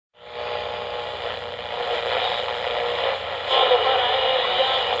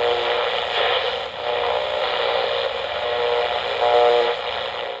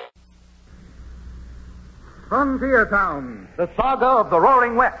Frontier Town, the saga of the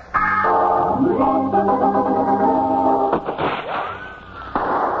Roaring West.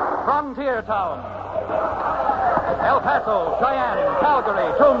 Frontier Town. El Paso, Cheyenne,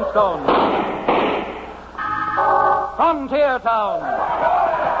 Calgary, Tombstone. Frontier Town.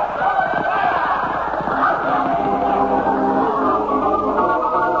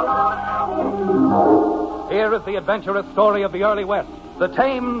 Here is the adventurous story of the early West, the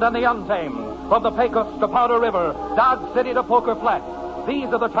tamed and the untamed. From the Pecos to Powder River, Dodge City to Poker Flat. These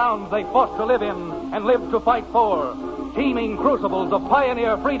are the towns they fought to live in and lived to fight for. Teeming crucibles of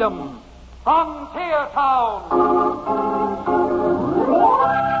pioneer freedom. Frontier Town!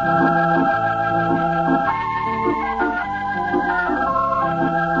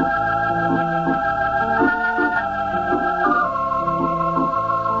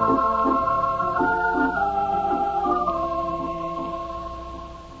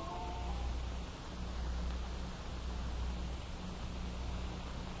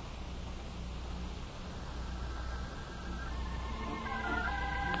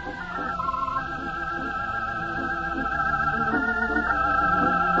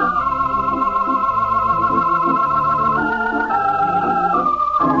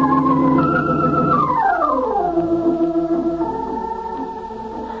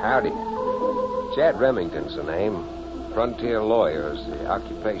 Howdy. Chad Remington's the name. Frontier lawyer is the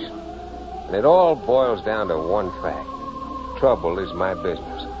occupation. And it all boils down to one fact. Trouble is my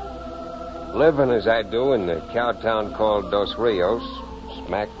business. Living as I do in the cowtown called Dos Rios,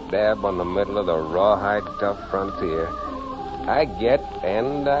 smack dab on the middle of the rawhide tough frontier, I get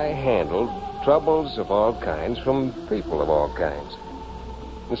and I handle troubles of all kinds from people of all kinds.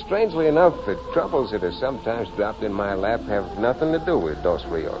 And strangely enough, the troubles that are sometimes dropped in my lap have nothing to do with Dos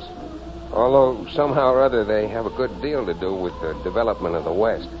Rios. Although somehow or other they have a good deal to do with the development of the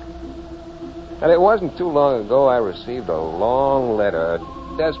West. And it wasn't too long ago I received a long letter,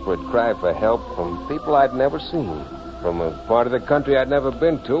 a desperate cry for help from people I'd never seen, from a part of the country I'd never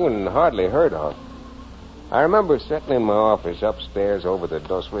been to and hardly heard of. I remember sitting in my office upstairs over the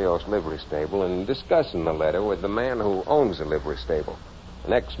Dos Rios livery stable and discussing the letter with the man who owns the livery stable.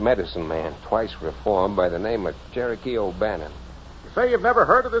 An ex-medicine man, twice reformed, by the name of Cherokee O'Bannon. You say you've never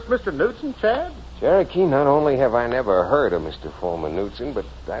heard of this Mr. Knudsen, Chad? Cherokee, not only have I never heard of Mr. Foreman Knudsen, but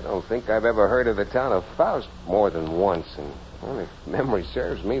I don't think I've ever heard of the town of Faust more than once. And, well, if memory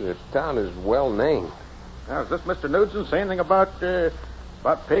serves me, the town is well named. Now, does this Mr. Knudsen say anything about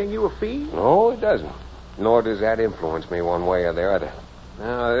paying you a fee? No, it doesn't. Nor does that influence me one way or the other.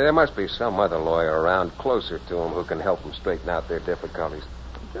 Now, there must be some other lawyer around closer to him who can help them straighten out their difficulties.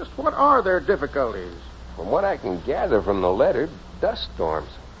 Just what are their difficulties? From what I can gather from the letter, dust storms.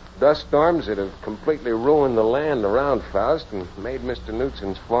 Dust storms that have completely ruined the land around Faust and made Mr.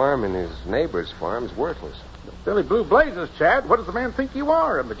 Knudsen's farm and his neighbors' farms worthless. Billy Blue Blazes, Chad. What does the man think you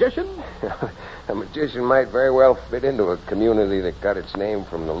are, a magician? A magician might very well fit into a community that got its name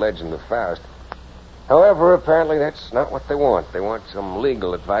from the legend of Faust. However, apparently that's not what they want. They want some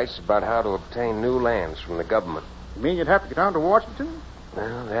legal advice about how to obtain new lands from the government. You mean you'd have to get down to Washington?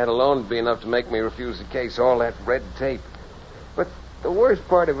 Well, that alone would be enough to make me refuse the case, all that red tape. But the worst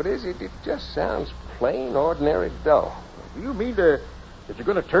part of it is it just sounds plain, ordinary dull. You mean that you're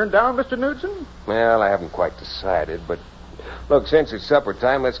going to turn down Mr. Knudsen? Well, I haven't quite decided, but look, since it's supper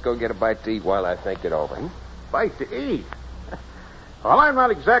time, let's go get a bite to eat while I think it over. Bite to eat? Well, I'm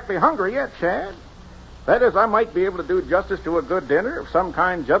not exactly hungry yet, Chad. That is, I might be able to do justice to a good dinner if some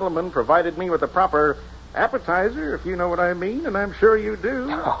kind gentleman provided me with a proper appetizer, if you know what I mean, and I'm sure you do.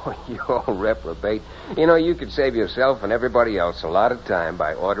 Oh, you old reprobate. You know, you could save yourself and everybody else a lot of time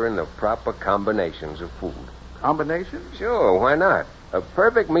by ordering the proper combinations of food. Combinations? Sure, why not? A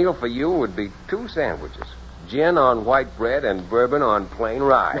perfect meal for you would be 2 sandwiches. Gin on white bread and bourbon on plain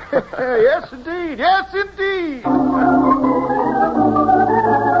rye. Yes, indeed. Yes, indeed.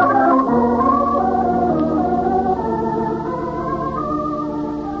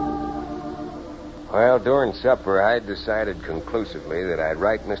 Well, during supper, I decided conclusively that I'd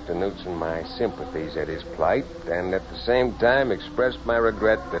write Mr. Knudsen my sympathies at his plight and at the same time express my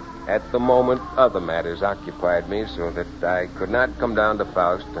regret that at the moment other matters occupied me so that I could not come down to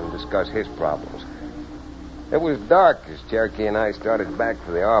Faust and discuss his problems. It was dark as Cherokee and I started back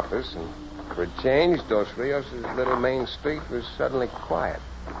for the office, and for a change, Dos Rios' little main street was suddenly quiet.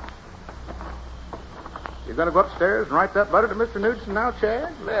 You going to go upstairs and write that letter to Mr. Knudsen now,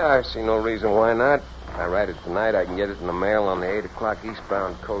 Chad? Yeah, I see no reason why not. If I write it tonight, I can get it in the mail on the 8 o'clock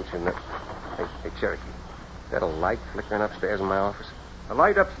eastbound coach in the... Hey, Cherokee, is that a light flickering upstairs in my office? A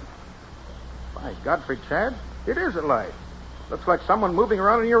light up... By Godfrey, Chad, it is a light. Looks like someone moving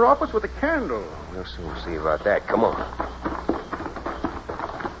around in your office with a candle. We'll soon see about that. Come on.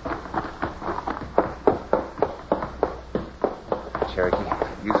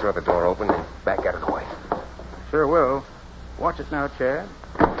 Cherokee, you throw the door open and back out of the way. Sure will. Watch it now, Chad.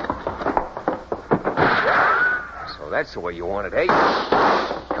 So that's the way you want it, eh?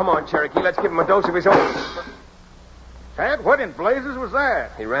 Come on, Cherokee. Let's give him a dose of his own. Chad, what in blazes was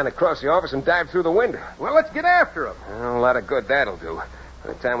that? He ran across the office and dived through the window. Well, let's get after him. Well, a lot of good that'll do.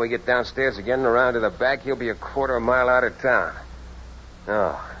 By the time we get downstairs again and around to the back, he'll be a quarter of a mile out of town.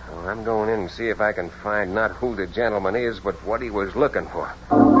 Oh, well, I'm going in and see if I can find not who the gentleman is, but what he was looking for.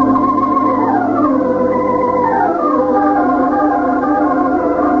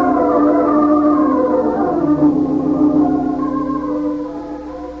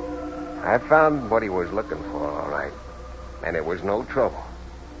 I found what he was looking for, all right. And it was no trouble.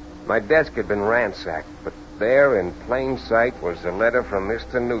 My desk had been ransacked, but there in plain sight was a letter from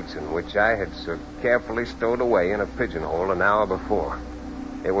Mr. Knudsen, which I had so carefully stowed away in a pigeonhole an hour before.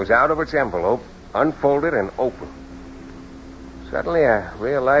 It was out of its envelope, unfolded and open. Suddenly I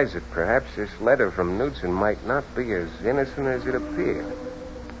realized that perhaps this letter from Knudsen might not be as innocent as it appeared.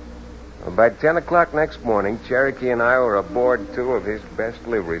 By 10 o'clock next morning, Cherokee and I were aboard two of his best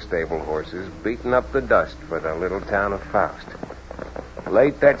livery stable horses, beating up the dust for the little town of Faust.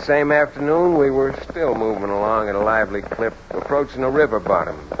 Late that same afternoon, we were still moving along at a lively clip, approaching a river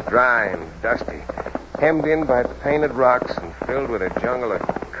bottom, dry and dusty, hemmed in by painted rocks and filled with a jungle of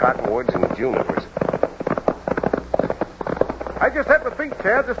cottonwoods and junipers. I just have to think,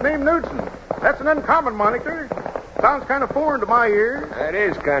 Chad, this name Knudsen. That's an uncommon moniker. Sounds kind of foreign to my ears. That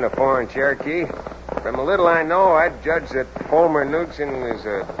is kind of foreign, Cherokee. From a little I know, I'd judge that Fulmer Knudsen is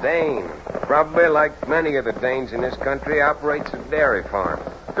a Dane. Probably, like many of the Danes in this country, operates a dairy farm.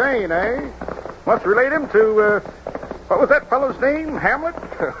 Dane, eh? Must relate him to, what was that fellow's name? Hamlet?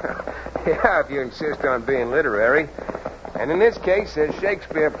 Yeah, if you insist on being literary. And in this case, as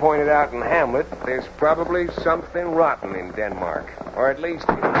Shakespeare pointed out in Hamlet, there's probably something rotten in Denmark. Or at least...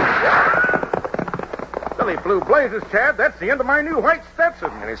 Billy blue blazes, Chad. That's the end of my new white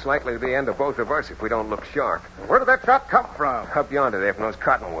Stetson. And it's likely to be the end of both of us if we don't look sharp. Where did that shot come from? Up yonder there from those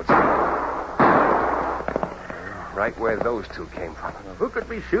cottonwoods. Right where those two came from. Who could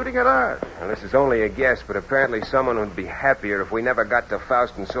be shooting at us? Well, this is only a guess, but apparently someone would be happier if we never got to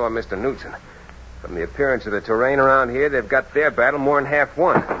Faust and saw Mr. Knudsen. From the appearance of the terrain around here, they've got their battle more than half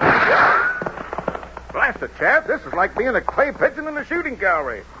won. Blast it, Chad. This is like being a clay pigeon in a shooting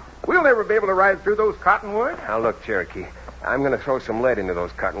gallery. We'll never be able to ride through those cottonwoods. Now, look, Cherokee, I'm going to throw some lead into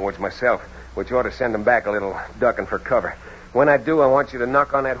those cottonwoods myself, which ought to send them back a little, ducking for cover. When I do, I want you to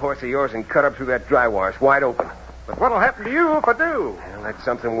knock on that horse of yours and cut up through that dry wire. It's wide open. But what'll happen to you if I do? Well, that's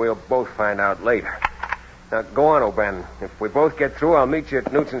something we'll both find out later. Now, go on, O'Bannon. If we both get through, I'll meet you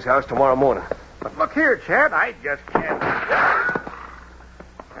at Knudsen's house tomorrow morning. But look here, Chad, I just can't.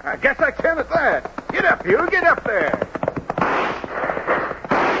 I guess I can at that. Get up, you. Get up there.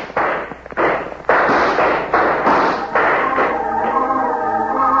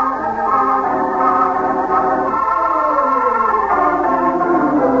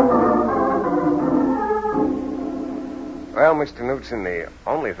 Well, Mr. Knudsen, the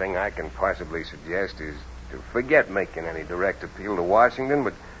only thing I can possibly suggest is to forget making any direct appeal to Washington,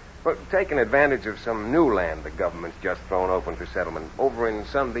 but taking advantage of some new land the government's just thrown open for settlement over in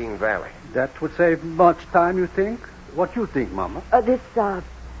Sunbeam Valley. That would save much time, you think? What you think, Mama? This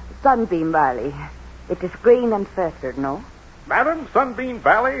Sunbeam Valley. It is green and fertile, no? Madam, Sunbeam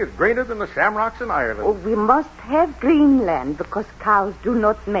Valley is greener than the shamrocks in Ireland. Oh, we must have green land because cows do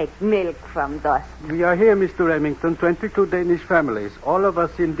not make milk from dust. We are here, Mr. Remington, 22 Danish families, all of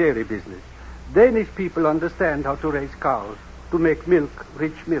us in dairy business. Danish people understand how to raise cows, to make milk,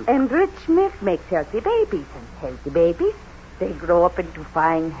 rich milk. And rich milk makes healthy babies. And healthy babies, they grow up into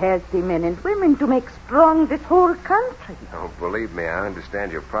fine, healthy men and women to make strong this whole country. Oh, believe me, I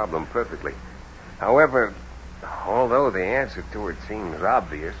understand your problem perfectly. However, although the answer to it seems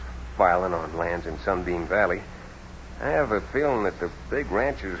obvious, filing on lands in Sunbeam Valley, I have a feeling that the big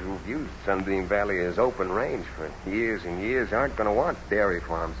ranchers who've used Sunbeam Valley as open range for years and years aren't going to want dairy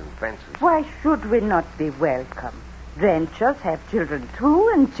farms and fences. Why should we not be welcome? Ranchers have children, too,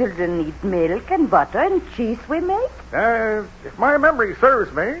 and children need milk and butter and cheese we make. If my memory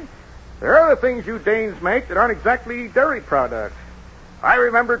serves me, there are other things you Danes make that aren't exactly dairy products. I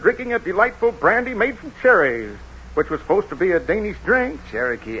remember drinking a delightful brandy made from cherries, which was supposed to be a Danish drink.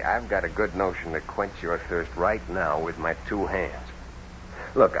 Cherokee, I've got a good notion to quench your thirst right now with my two hands.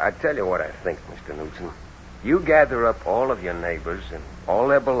 Look, I tell you what I think, Mr. Knudsen. You gather up all of your neighbors and all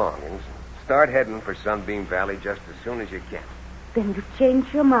their belongings and start heading for Sunbeam Valley just as soon as you can. Then you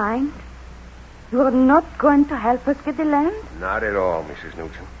changed your mind? You are not going to help us get the land? Not at all, Mrs.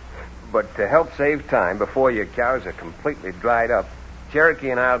 Newton. But to help save time before your cows are completely dried up, Cherokee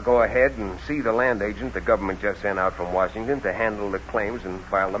and I'll go ahead and see the land agent the government just sent out from Washington to handle the claims and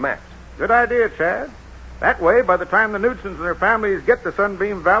file the maps. Good idea, Chad. That way, by the time the Newtons and their families get to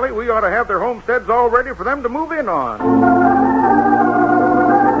Sunbeam Valley, we ought to have their homesteads all ready for them to move in on.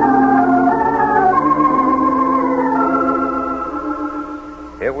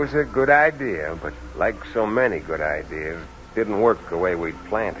 It was a good idea, but like so many good ideas, it didn't work the way we'd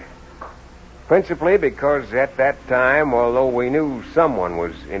planned it. Principally because at that time, although we knew someone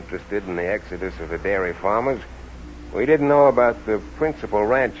was interested in the exodus of the dairy farmers, we didn't know about the principal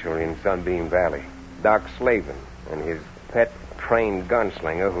rancher in Sunbeam Valley, Doc Slavin, and his pet trained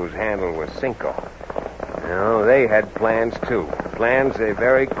gunslinger whose handle was Cinco. They had plans, too. Plans they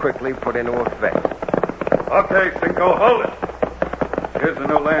very quickly put into effect. Okay, Cinco, hold it. Here's the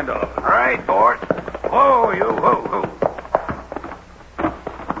new land office. All right, boss. Whoa, you, whoa.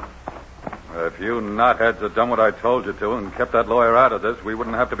 If you knotheads had done what I told you to and kept that lawyer out of this, we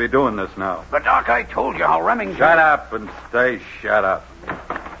wouldn't have to be doing this now. But, Doc, I told you how Remington... Shut up and stay shut up.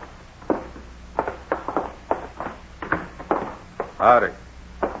 Howdy.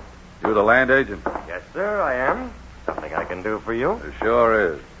 You the land agent? Yes, sir, I am. Something I can do for you? It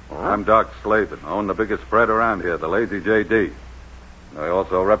sure is. I'm Doc Slavin. I own the biggest spread around here, the Lazy J.D. I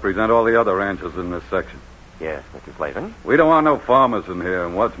also represent all the other ranches in this section. Yes, Mr. Slavin. We don't want no farmers in here,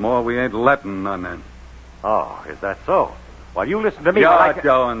 and what's more, we ain't letting none in. Oh, is that so? Well, you listen to me. You're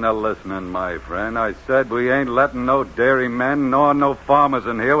doing the listening, my friend. I said we ain't letting no dairymen nor no farmers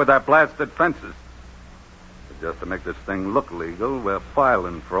in here with their blasted fences. But just to make this thing look legal, we're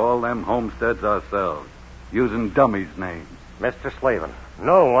filing for all them homesteads ourselves, using dummies' names. Mr. Slavin,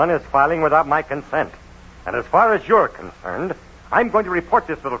 no one is filing without my consent. And as far as you're concerned, I'm going to report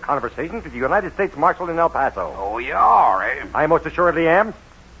this little conversation to the United States Marshal in El Paso. Oh, you are, eh? I most assuredly am.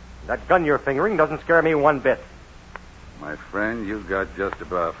 That gun you're fingering doesn't scare me one bit. My friend, you've got just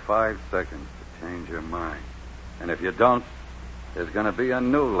about 5 seconds to change your mind. And if you don't, there's going to be a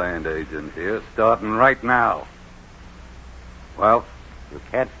new land agent here starting right now. Well? You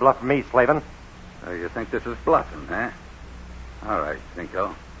can't bluff me, Slavin. You think this is bluffing, huh? All right,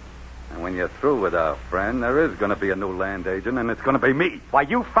 Cinco. And when you're through with our friend, there is going to be a new land agent, and it's going to be me. Why,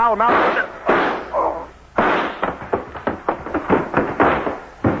 you foul-mouthed...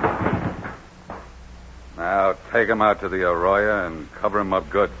 Now, take him out to the Arroyo and cover him up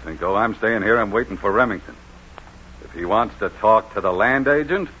good, Cinco. I'm staying here and waiting for Remington. If he wants to talk to the land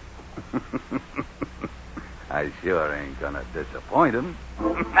agent, I sure ain't going to disappoint him.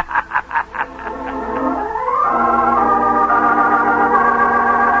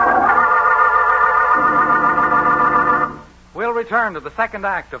 We'll return to the second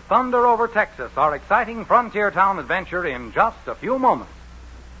act of Thunder Over Texas, our exciting frontier town adventure, in just a few moments.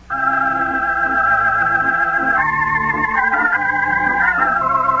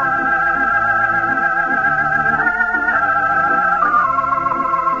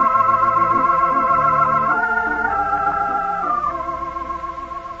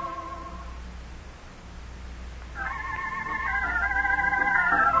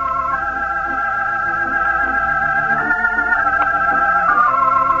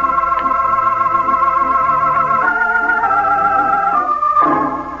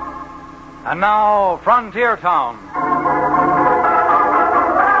 And now, Frontier Town.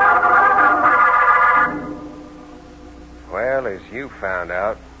 Well, as you found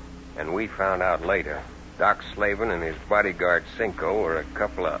out, and we found out later, Doc Slavin and his bodyguard Cinco were a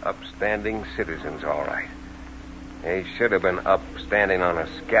couple of upstanding citizens, all right. They should have been up standing on a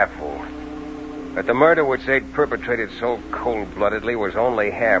scaffold. But the murder which they'd perpetrated so cold-bloodedly was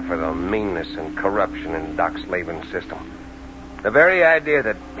only half of the meanness and corruption in Doc Slavin's system. The very idea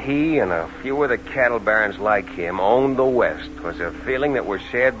that he and a few of the cattle barons like him owned the West was a feeling that was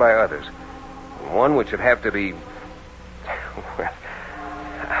shared by others. One which would have to be... Well,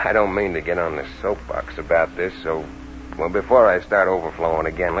 I don't mean to get on the soapbox about this, so... Well, before I start overflowing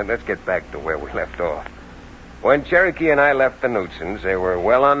again, let's get back to where we left off. When Cherokee and I left the Newtons, they were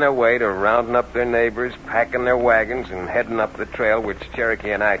well on their way to rounding up their neighbors, packing their wagons, and heading up the trail which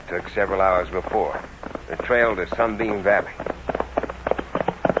Cherokee and I took several hours before. The trail to Sunbeam Valley.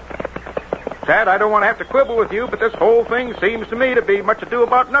 Chad, I don't want to have to quibble with you, but this whole thing seems to me to be much ado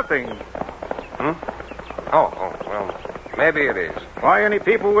about nothing. Oh, well, maybe it is. Why any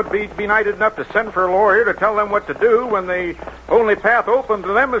people would be benighted enough to send for a lawyer to tell them what to do when the only path open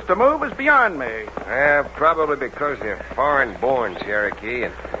to them is to move is beyond me. Probably because they're foreign-born, Cherokee,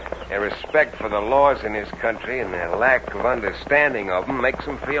 and Their respect for the laws in his country and their lack of understanding of them makes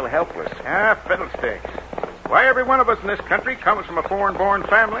them feel helpless. Ah, fiddlesticks. Why, every one of us in this country comes from a foreign-born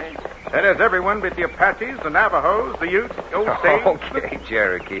family. That is, everyone but the Apaches, the Navajos, the Utes, the Osage. Okay,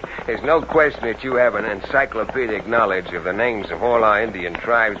 Cherokee. There's no question that you have an encyclopedic knowledge of the names of all our Indian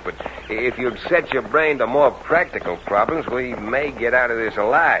tribes, but if you'd set your brain to more practical problems, we may get out of this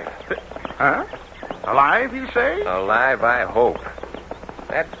alive. Huh? Alive, you say? Alive, I hope.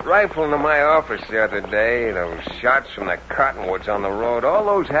 That rifle into my office the other day, those shots from the cottonwoods on the road, all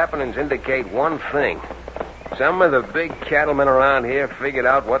those happenings indicate one thing. Some of the big cattlemen around here figured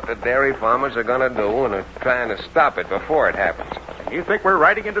out what the dairy farmers are going to do and are trying to stop it before it happens. You think we're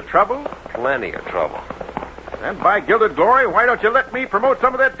riding into trouble? Plenty of trouble. Then, by gilded glory, why don't you let me promote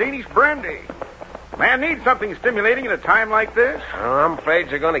some of that Danish brandy? Man needs something stimulating at a time like this. Well, I'm afraid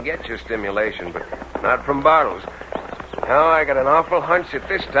you're going to get your stimulation, but not from bottles. Now, I got an awful hunch that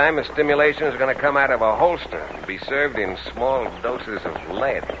this time the stimulation is going to come out of a holster and be served in small doses of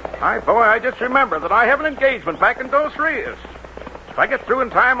lead. Hi, boy, I just remember that I have an engagement back in Dos Rios. If I get through in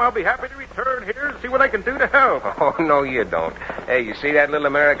time, I'll be happy to return here and see what I can do to help. Oh, no, you don't. Hey, you see that little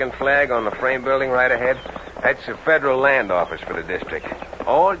American flag on the frame building right ahead? That's the federal land office for the district.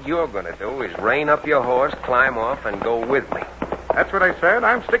 All you're going to do is rein up your horse, climb off, and go with me. That's what I said.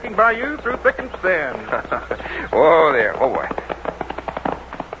 I'm sticking by you through thick and thin. Whoa there. Oh, boy.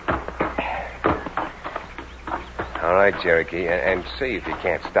 All right, Cherokee, and see if you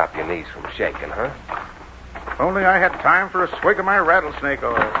can't stop your knees from shaking, huh? If only I had time for a swig of my rattlesnake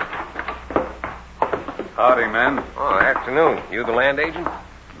oil. Howdy, men. Oh, afternoon. You the land agent?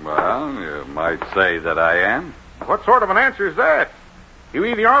 Well, you might say that I am. What sort of an answer is that? You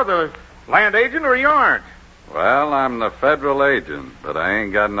either are the land agent or you aren't. Well, I'm the federal agent, but I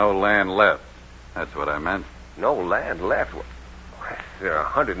ain't got no land left. That's what I meant. No land left? There are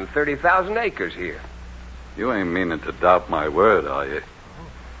 130,000 acres here. You ain't meaning to doubt my word, are you?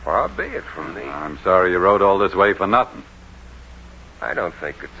 Far be it from me. I'm sorry you rode all this way for nothing. I don't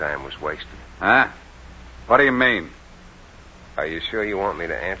think the time was wasted. Huh? What do you mean? Are you sure you want me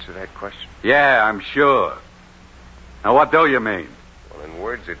to answer that question? Yeah, I'm sure. Now, what do you mean? Well, in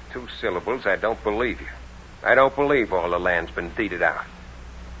words of 2 syllables, I don't believe you. I don't believe all the land's been deeded out.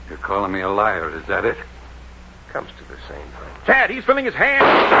 You're calling me a liar, is that it? Comes to the same thing. Tad, he's filling his hand.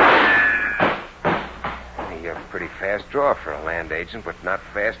 You're a pretty fast draw for a land agent, but not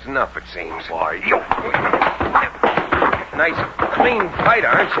fast enough, it seems. Why, you... Nice, clean fight,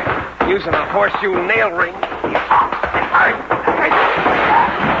 aren't you? Using a horseshoe nail ring.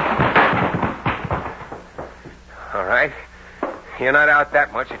 All right. You're not out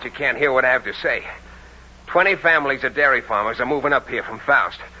that much that you can't hear what I have to say. 20 families of dairy farmers are moving up here from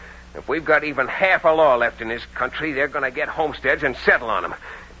Faust. If we've got even half a law left in this country, they're going to get homesteads and settle on them.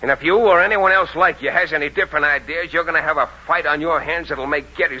 And if you or anyone else like you has any different ideas, you're going to have a fight on your hands that'll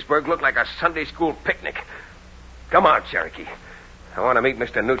make Gettysburg look like a Sunday school picnic. Come on, Cherokee. I want to meet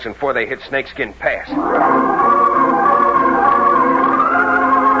Mr. Knudsen before they hit Snakeskin Pass.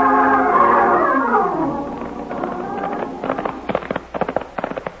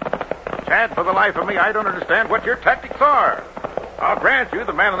 Tad, for the life of me, I don't understand what your tactics are. I'll grant you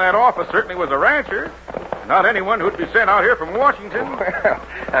the man in that office certainly was a rancher. Not anyone who'd be sent out here from Washington. Well,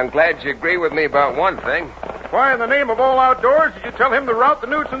 I'm glad you agree with me about one thing. Why in the name of all outdoors did you tell him the route the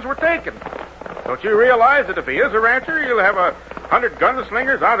Knudsen's were taking? Don't you realize that if he is a rancher, he'll have 100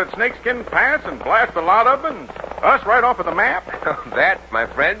 gunslingers out at Snakeskin Pass and blast a lot of them and us right off of the map? That, my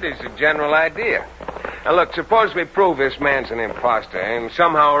friend, is the general idea. Now, look, suppose we prove this man's an imposter, and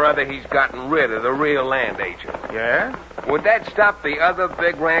somehow or other he's gotten rid of the real land agent. Yeah? Would that stop the other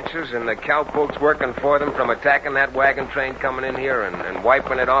big ranchers and the cowpokes working for them from attacking that wagon train coming in here and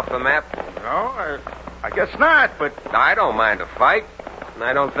wiping it off the map? No, I guess not, but... I don't mind a fight, and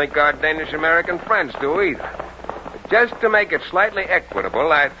I don't think our Danish-American friends do either. But just to make it slightly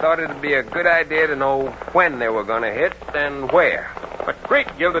equitable, I thought it'd be a good idea to know when they were going to hit and where. But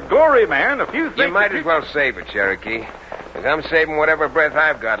great gilded glory, man, if you think... You might as well save it, Cherokee. Because I'm saving whatever breath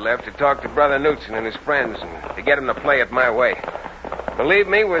I've got left to talk to Brother Knudsen and his friends and to get them to play it my way. Believe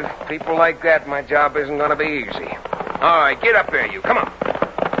me, with people like that, my job isn't going to be easy. All right, get up there, you. Come on.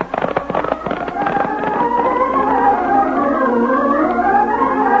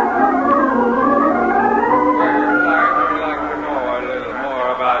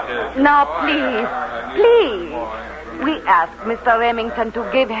 Now, please. We asked Mr. Remington to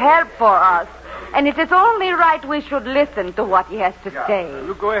give help for us, and it is only right we should listen to what he has to say.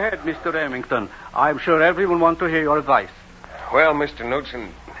 You go ahead, Mr. Remington. I'm sure everyone wants to hear your advice. Well, Mr.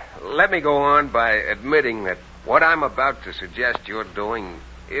 Knudsen, let me go on by admitting that what I'm about to suggest you're doing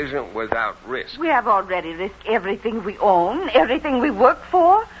isn't without risk. We have already risked everything we own, everything we work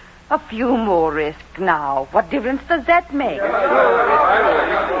for. A few more risks now. What difference does that make? Well,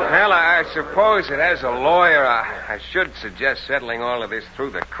 I suppose that as a lawyer, I should suggest settling all of this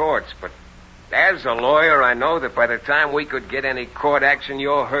through the courts, but as a lawyer, I know that by the time we could get any court action,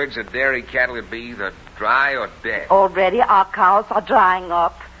 your herds of dairy cattle would be either dry or dead. Already our cows are drying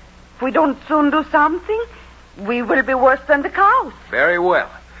up. If we don't soon do something, we will be worse than the cows. Very well.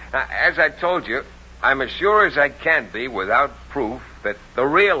 Now, as I told you, I'm as sure as I can be without proof that the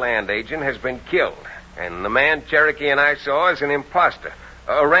real land agent has been killed. And the man Cherokee and I saw is an imposter,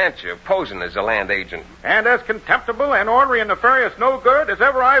 a rancher posing as a land agent. And as contemptible and ornery and nefarious no good as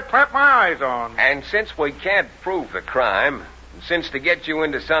ever I've clapped my eyes on. And since we can't prove the crime, and since to get you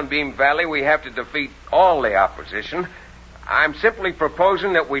into Sunbeam Valley we have to defeat all the opposition, I'm simply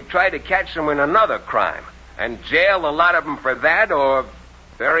proposing that we try to catch them in another crime and jail a lot of them for that or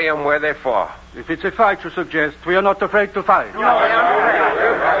bury them where they fall. If it's a fight you suggest, we are not afraid to fight.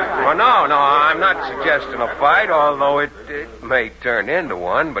 Well, no, I'm not suggesting a fight, although it may turn into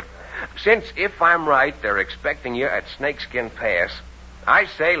one. But since, if I'm right, they're expecting you at Snakeskin Pass, I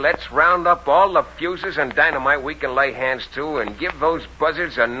say let's round up all the fuses and dynamite we can lay hands to and give those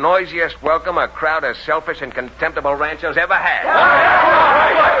buzzards the noisiest welcome a crowd of selfish and contemptible ranchos ever had.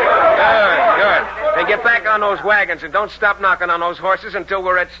 Good. Then get back on those wagons and don't stop knocking on those horses until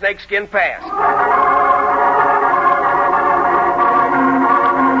we're at Snakeskin Pass.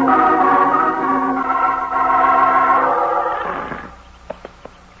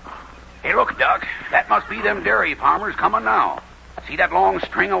 Hey, look, Doc. That must be them dairy farmers coming now. See that long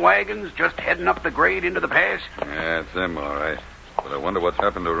string of wagons just heading up the grade into the pass? Yeah, it's them, all right. But I wonder what's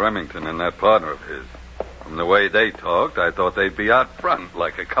happened to Remington and that partner of his. From the way they talked, I thought they'd be out front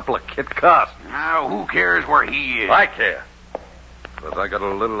like a couple of Kit Carsons. Now, who cares where he is? I care. But I got a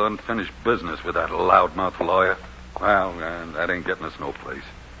little unfinished business with that loudmouth lawyer. Well, that ain't getting us no place.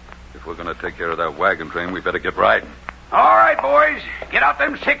 If we're going to take care of that wagon train, we better get riding. All right, boys. Get out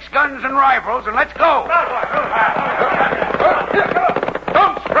them 6 guns and rifles and let's go.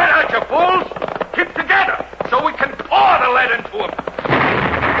 Don't spread out, you fools. Keep together so we can pour the lead into them.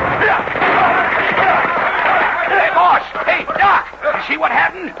 Hey, boss. Hey, Doc. You see what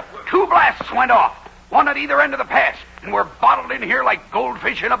happened? 2 blasts went off. One at either end of the pass. And we're bottled in here like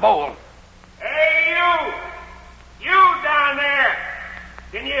goldfish in a bowl. Hey, you! You down there!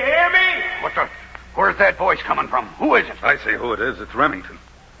 Can you hear me? What the... Where's that voice coming from? Who is it? I see who it is. It's Remington.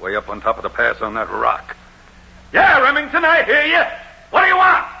 Way up on top of the pass on that rock. Yeah, Remington, I hear you. What do you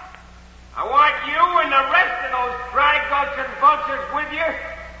want? I want you and the rest of those dry goats and vultures with you,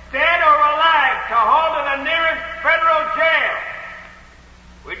 dead or alive, to haul to the nearest federal jail.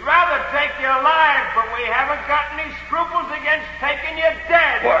 We'd rather take you alive, but we haven't got any scruples against taking you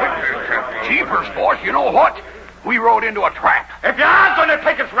dead. Jeepers, boss, you know what? We rode into a trap. If you are going to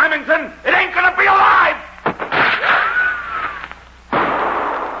take us, Remington, it ain't going to be alive.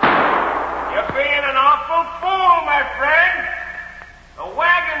 You're being an awful fool, my friend. The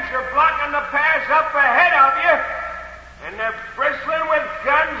wagons are blocking the pass up ahead of you, and they're bristling with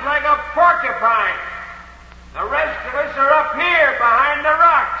guns like a porcupine. The rest of us are up here behind the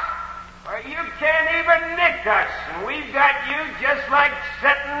rocks, where you can't even nick us, and we've got you just like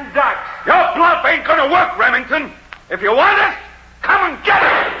setting ducks. Your bluff ain't going to work, Remington. If you want us, come and get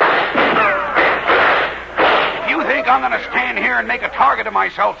us. If you think I'm going to stand here and make a target of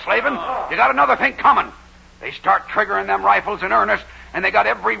myself, Slavin, you got another thing coming. They start triggering them rifles in earnest, and they got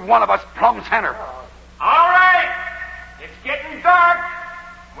every one of us plumb center. All right. It's getting dark.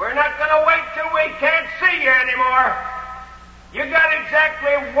 We're not going to wait till we can't see you anymore. You got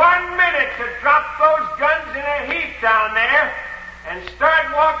exactly 1 minute to drop those guns in a heap down there and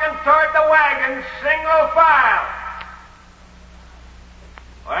start walking toward the wagon single file.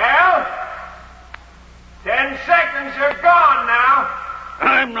 Well, 10 seconds are gone now.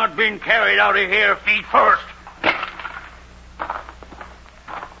 I'm not being carried out of here feet first.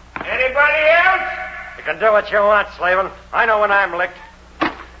 Anybody else? You can do what you want, Slavin. I know when I'm licked.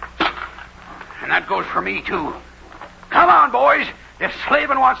 And that goes for me, too. Come on, boys. If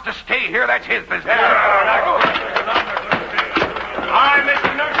Slavin wants to stay here, that's his business. All right, Mr.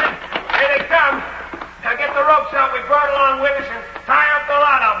 Nugent. Here they come. Now get the ropes out we brought along with us and tie up the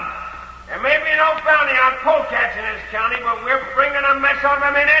lot of them. There may be no bounty on polecats in this county, but we're bringing a mess of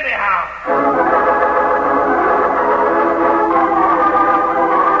them in anyhow.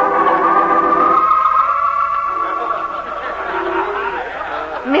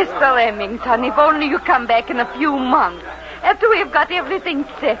 Mr. Remington, if only you come back in a few months. After we've got everything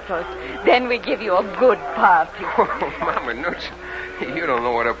settled, then we give you a good party. Oh, Mama Nooch, you don't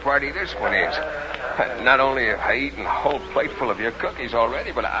know what a party this one is. Not only have I eaten a whole plate full of your cookies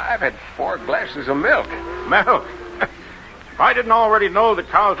already, but I've had 4 glasses of milk. Milk? If I didn't already know that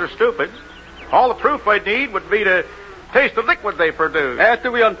cows are stupid, all the proof I'd need would be to taste the liquid they produce.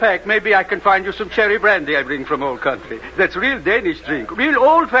 After we unpack, maybe I can find you some cherry brandy I bring from old country. That's real Danish drink. Real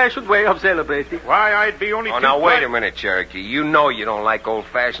old-fashioned way of celebrating. Why, I'd be only Oh, too now, wait glad- a minute, Cherokee. You know you don't like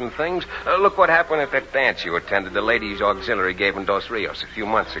old-fashioned things. Look what happened at that dance you attended. The ladies' auxiliary gave in Dos Rios a few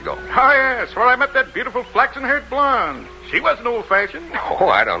months ago. Oh, yes, where I met that beautiful flaxen-haired blonde. She wasn't old-fashioned. Oh,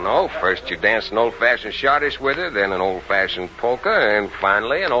 I don't know. First you danced an old-fashioned schottisch with her, then an old-fashioned polka, and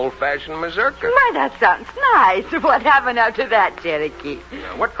finally an oldfashioned mazurka. My, that sounds nice. What happened after that, Cherokee?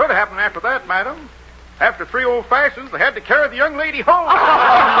 What could happen after that, madam? After 3 old-fashions, they had to carry the young lady home.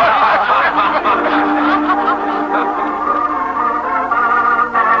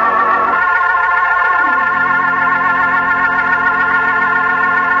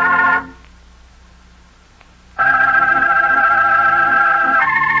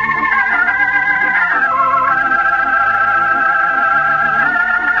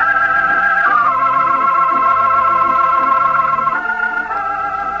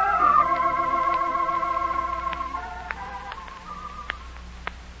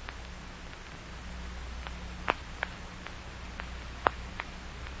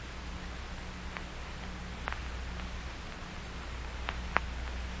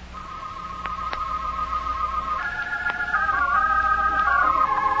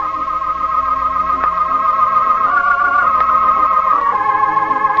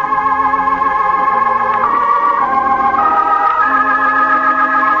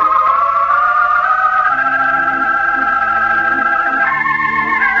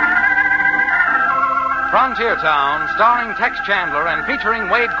 Frontier Town, starring Tex Chandler and featuring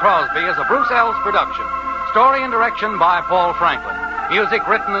Wade Crosby, is a Bruce Ells production. Story and direction by Paul Franklin. Music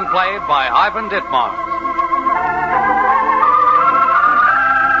written and played by Ivan Ditmars.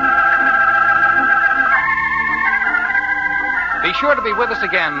 Be sure to be with us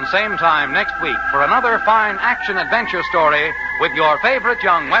again, same time next week, for another fine action-adventure story with your favorite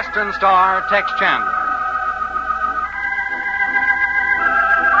young Western star, Tex Chandler.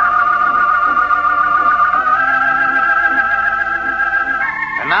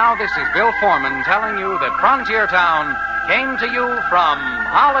 Now, this is Bill Foreman telling you that Frontier Town came to you from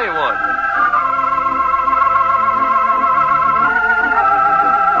Hollywood.